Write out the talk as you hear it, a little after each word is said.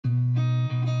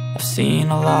I've seen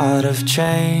a lot of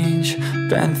change,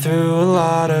 been through a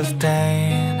lot of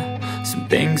pain. Some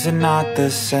things are not the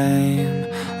same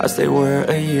as they were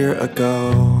a year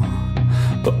ago,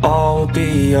 but all will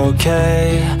be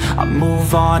okay. I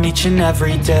move on each and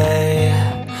every day.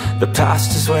 The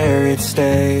past is where it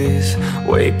stays,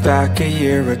 way back a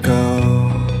year ago.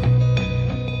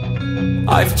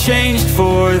 I've changed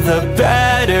for the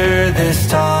better this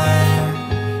time.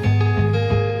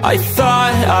 I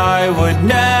thought I would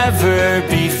never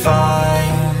be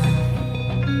fine.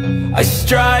 I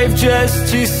strive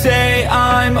just to say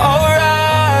I'm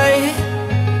alright,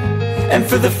 and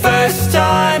for the first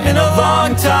time in a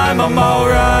long time I'm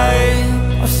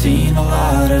alright. I've seen a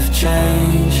lot of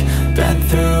change, been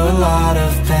through a lot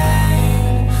of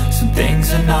pain. Some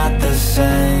things are not the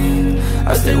same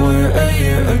as they were a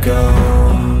year ago,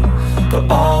 but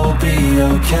all will be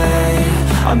okay.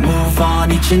 I move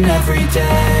on each and every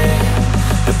day.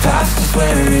 The past is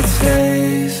where it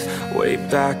stays, way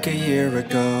back a year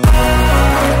ago.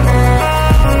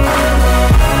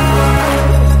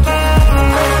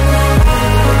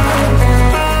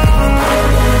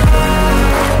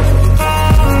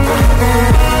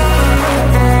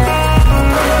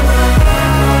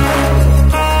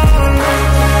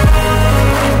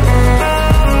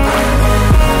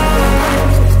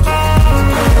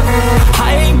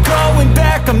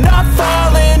 I'm not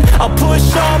falling, I'll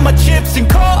push all my chips and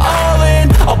call all in.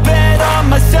 I'll bet on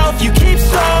myself, you keep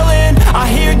stalling. I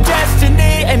hear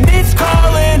destiny and it's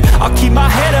calling. I'll keep my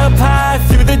head up high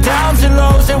through the downs and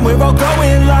lows, and where I'll go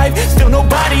in life, still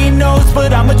nobody knows.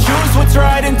 But I'ma choose what's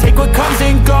right and take what comes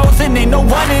and goes, and ain't no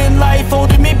one in life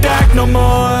holding me back no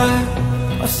more.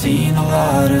 I've seen a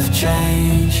lot of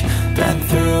change, been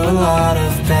through a lot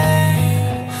of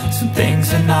pain. Some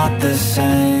things are not the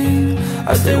same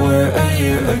as they were a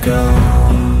year ago,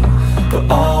 but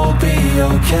all will be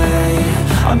okay.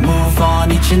 I move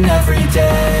on each and every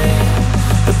day.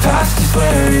 The past is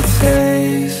where it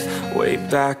stays, way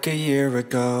back a year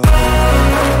ago.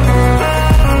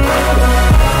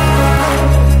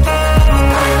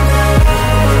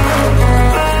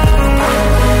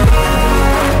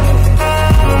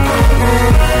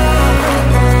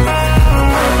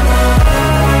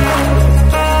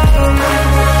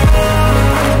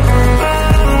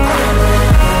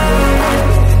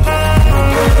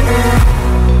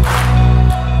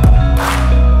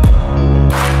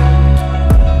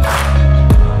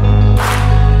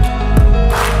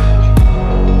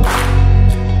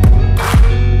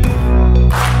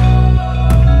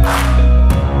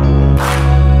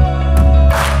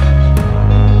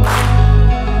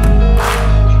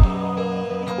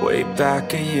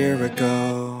 Back a year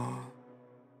ago.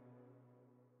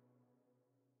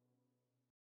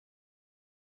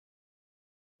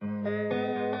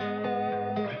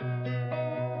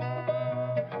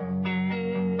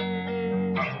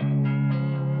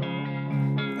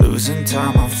 Losing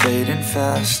time, I'm fading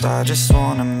fast. I just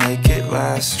wanna make it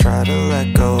last. Try to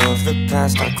let go of the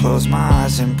past. I close my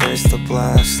eyes, embrace the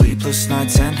blast. Sleepless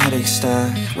nights and headaches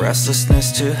stack.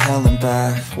 Restlessness to hell and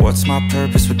back. What's my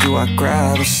purpose? What do I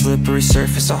grab? A slippery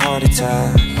surface, a heart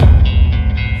attack.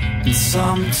 And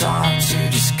sometimes you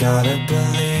just gotta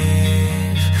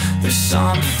believe there's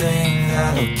something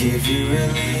that'll give you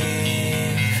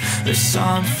relief. There's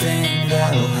something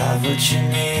that'll have what you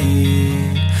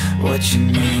need, what you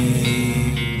need.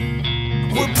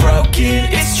 We're broken,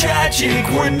 it's tragic,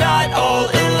 we're not all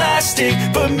elastic,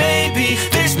 but maybe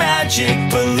there's magic.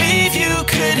 Believe you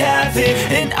could have it,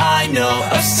 and I know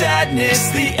of sadness,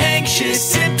 the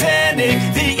anxious and panic,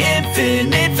 the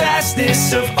infinite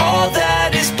vastness of all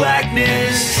that is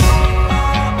blackness.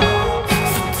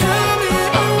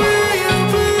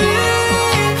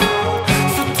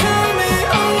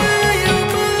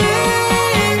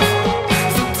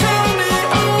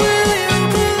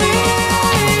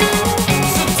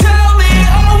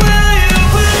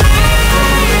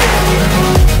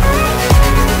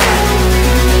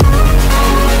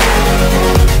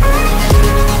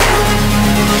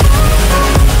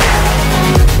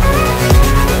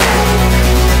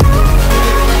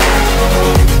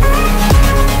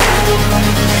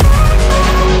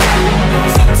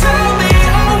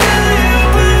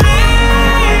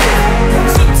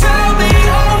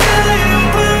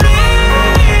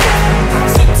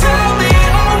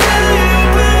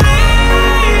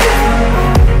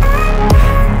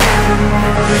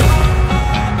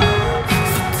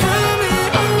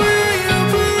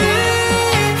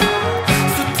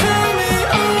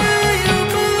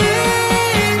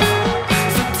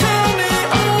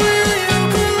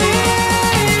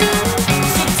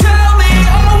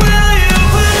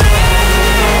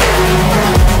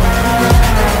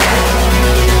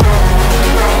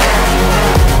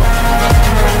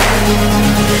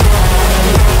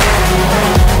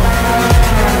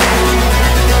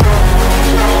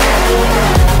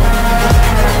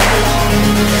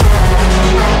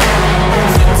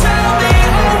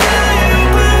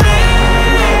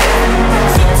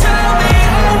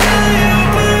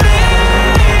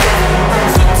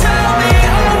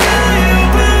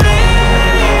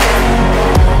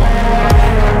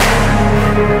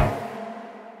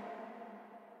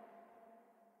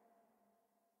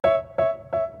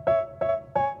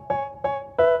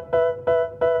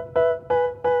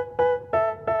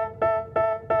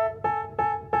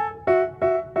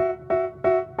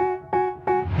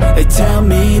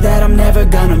 me that I'm never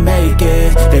gonna make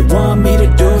it. They want me to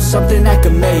do something that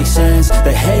could make sense.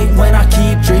 They hate when I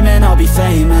keep dreaming I'll be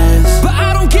famous, but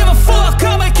I don't give a fuck,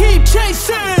 I'ma keep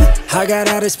chasing. I got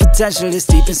all this potential that's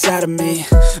deep inside of me,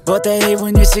 but they hate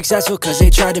when you're successful cause they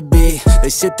try to be. They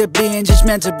sit there being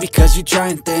judgmental because you're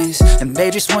trying things, and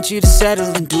they just want you to settle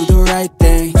and do the right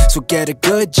thing. So get a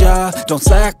good job, don't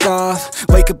slack off.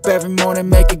 Wake up every morning,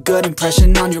 make a good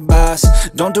impression on your boss.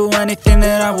 Don't do anything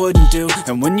that I wouldn't do,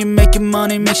 and when you're making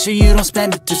money, make sure you don't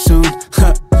spend it too soon.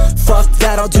 Fuck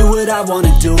that, I'll do what I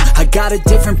wanna do. I got a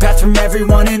different path from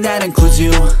everyone and that includes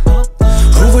you.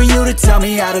 Who are you to tell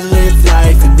me how to live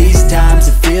life? In these times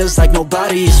it feels like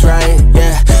nobody's right,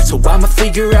 yeah. So I'ma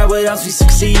figure out what else we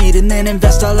succeed, and then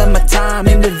invest all of my time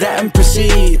into that and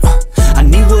proceed. I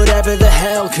need whatever the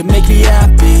hell could make me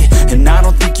happy, and I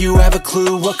don't think you have a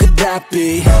clue what could that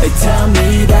be. They tell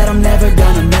me that I'm never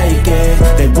gonna make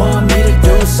it. They want me to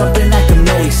do something that can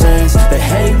make sense. They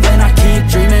hate when I keep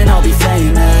dreaming I'll be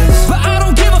famous, but I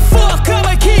don't give a fuck,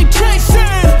 I'ma keep chasing.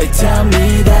 They tell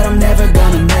me that I'm never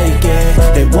gonna make it.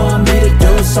 They want me to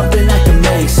do something that can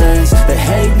make sense. They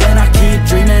hate when I keep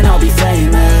dreaming I'll be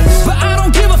famous, but I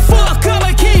don't give a fuck,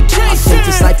 I'ma keep chasing. I think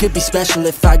this life could be special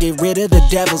if I get rid of the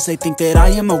devils. They think that I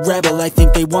am a rebel, I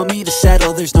think they want me to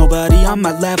settle. There's nobody on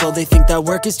my level. They think that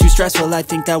work is too stressful, I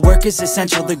think that work is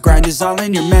essential. The grind is all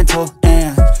in your mental,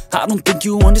 and I don't think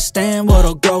you understand what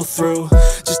I'll go through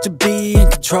just to be in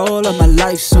control of my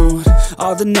life soon.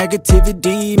 All the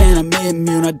negativity, man, I'm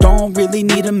immune. I don't really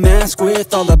need a mask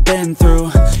with all I've been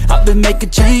through. I've been making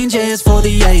changes for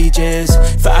the ages.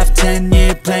 5-10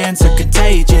 year plans are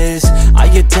contagious. I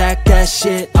attack that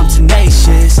shit, I'm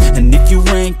tenacious. And if you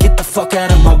ain't, get the fuck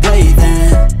out of my way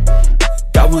then.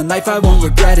 Got one life, I won't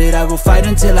regret it. I will fight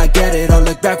until I get it. I'll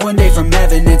look back one day from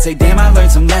heaven and say, damn, I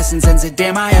learned some lessons. And say,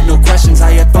 damn, I had no questions.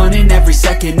 I had fun in every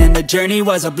second, and the journey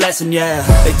was a blessing, yeah.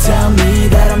 They tell me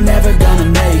that I'm never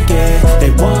gonna make it.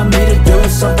 They want me to do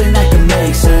something that can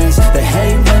make sense. They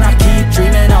hate when I keep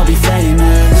dreaming I'll be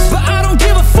famous, but I don't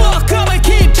give a fuck, I'ma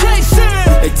keep chasing.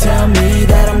 They tell me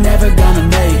that I'm never gonna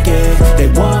make it. They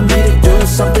want me to do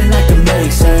something that can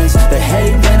make sense. They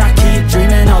hate when I keep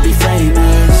dreaming I'll be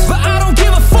famous, but I don't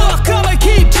give a fuck, I'ma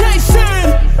keep chasing.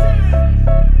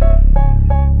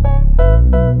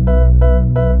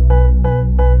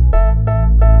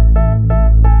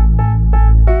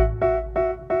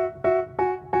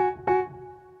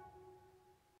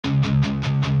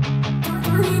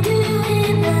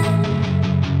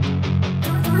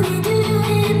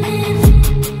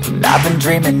 I've been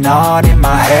dreaming on in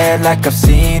my head like I've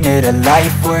seen it. A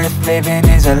life worth living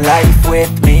is a life with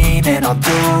meaning. I'll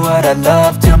do what I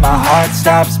love till my heart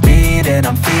stops beating.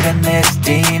 I'm feeding this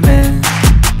demon.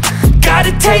 Got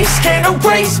a taste, can't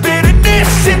erase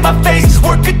bitterness in my face.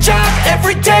 Work a job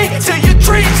every day till your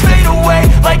dreams fade away.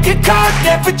 Like a card,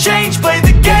 never change, play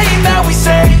the game that we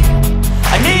say.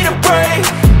 I need a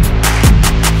break.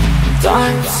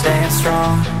 I'm staying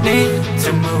strong, need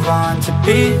to move on to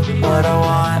be what I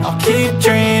want. I'll keep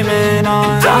dreaming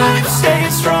on. I'm staying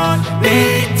strong,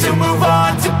 need to move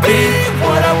on to be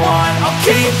what I want. I'll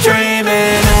keep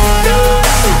dreaming on.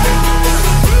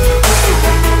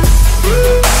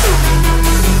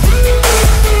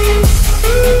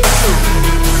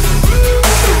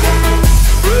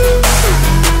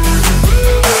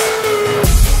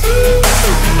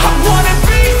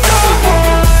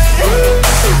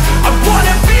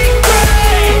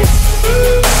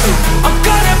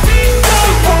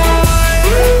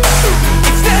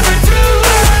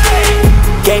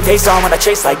 Game face on when I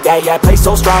chase like that. Yeah, I play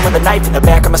so strong with a knife in the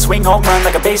back. I'ma swing home run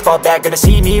like a baseball bat. Gonna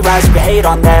see me rise, you can hate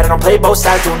on that. I don't play both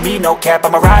sides, doing me no cap.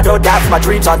 I'ma ride or die for my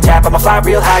dreams on tap. I'ma fly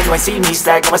real high, you ain't see me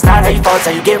slack. No, it's not how you fall, it's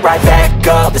how you get right back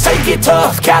up. That's how you get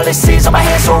tough. Calluses on my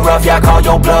hands so rough, yeah, I call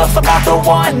your bluff. I'm not the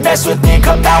one, mess with me,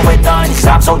 come out with none. Cause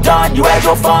I'm so done, you had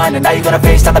your fun. And now you're gonna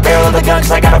face down the barrel of the gun.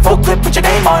 Cause I got a full clip, put your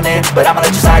name on it. But I'ma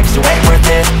let you slide cause you ain't worth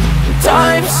it.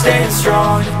 I'm staying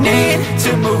strong, need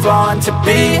to move on to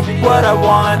be what I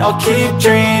want. I'll keep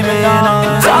dreaming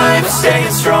on. I'm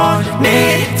staying strong,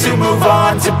 need to move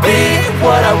on to be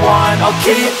what I want. I'll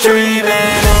keep dreaming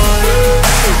on.